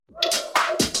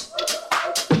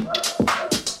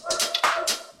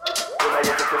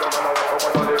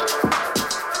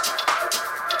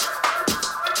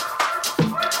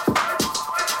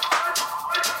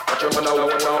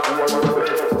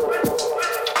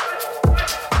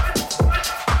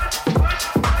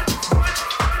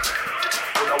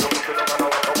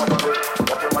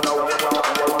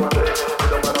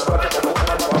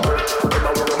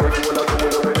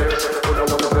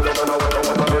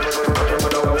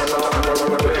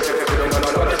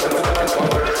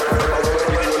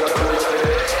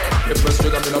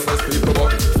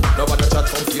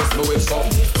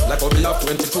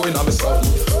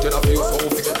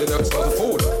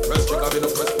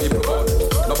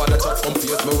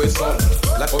with something.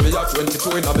 Like when me have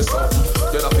 22 in a me something.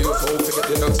 Then I feel so forget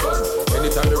the next dozen.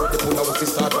 Anytime they ready pull out the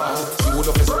start round. See who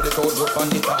know fi spread it out, work on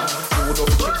the top. See who know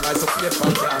fi check like some plate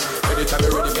from can. Anytime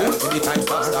you ready, man, anytime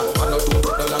faster. I know don't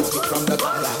take the long stick from the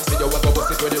gala. See you want to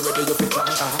bust it when you ready, you fi try.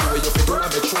 The way you fi do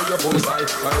and make sure you're bullseye.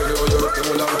 I really know you're the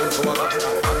whole around from a back. I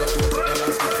know don't take the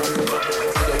long stick from the gala.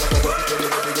 See you want to bust it when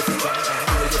you ready, you fi try.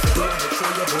 The way you fi do and make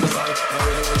sure you're bullseye. I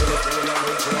really know you're the whole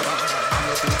around from a back.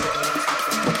 I know don't take the long stick from the gala. See you want to bust it when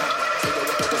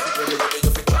you ready,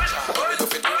 you fi try. The way you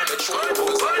fi do and make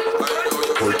sure you're bullseye. I really know you're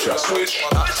the whole switch.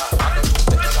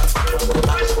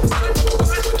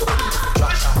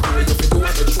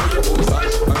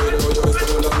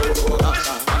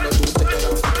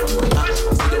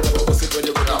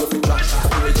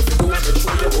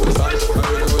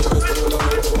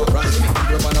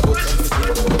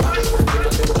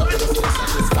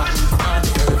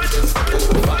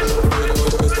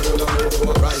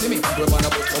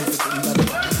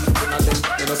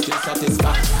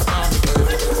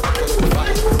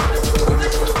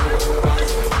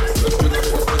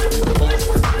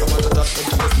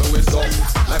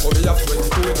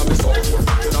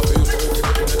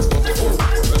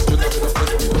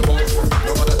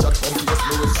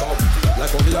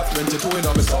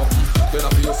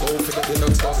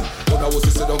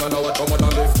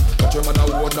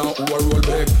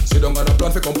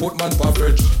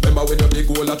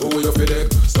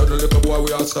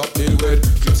 Stop deal with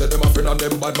clips said them a friend and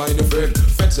them bad mind a friend.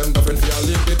 Feds them girlfriend for your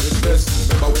link with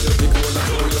business. Remember when you big one and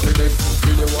how you feel it.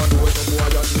 Really want to know some boy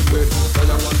you deal with. Tell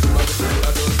you want to know the friend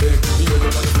that don't take. You know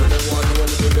you want to them want to know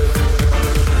what you live.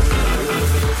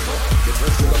 The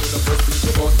first thing I'm in the first piece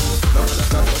of us. Now when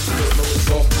I can't come to this know it's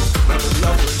up. Now when we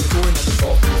have when you doing at the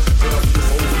top. So now you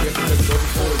phone we get to the next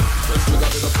phone. First thing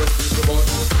I'm in the first piece of us.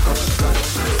 Now when I can't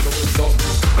come to this know it's up.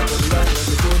 Now when we have when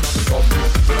you doing at the top.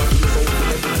 So now you phone we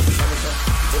get to the next phone.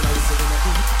 When I listen to my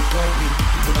love me.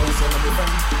 When I listen to my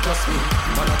friend, trust me.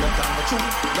 Man, I got down the truth,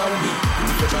 love me.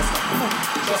 If you just like the moon,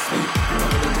 trust me. I'm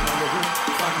gonna do my room,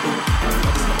 find me. I'm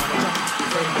not just a manager,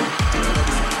 friend me. I'm gonna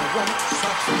do something wrong,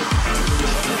 stop me.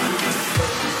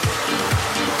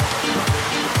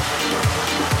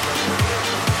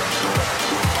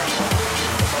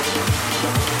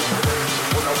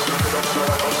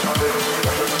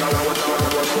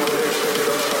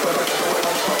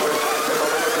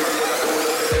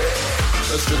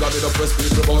 Let's trigger me the first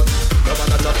people but the man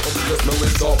that chat come to just know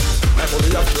it's up. Like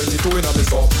only have 22 in a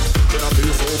miss up. Then I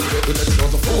feel so good the next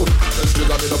round of food. Let's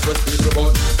trigger me the first people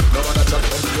but the man that chat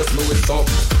come to just know it's up.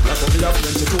 Like only have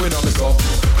 22 in a miss up.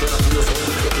 Then I feel so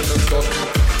good the next round of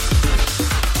food.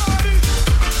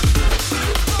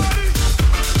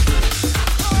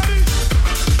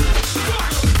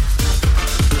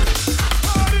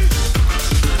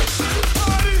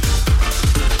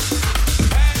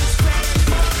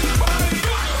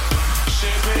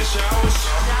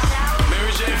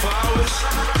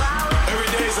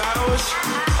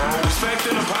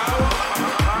 Respecting the power.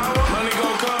 Money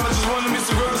gon' come. I just wanna meet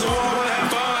some girls who all wanna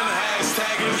have fun.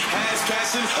 Hashtagging, hash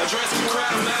catching, addressing the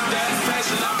crowd, not that.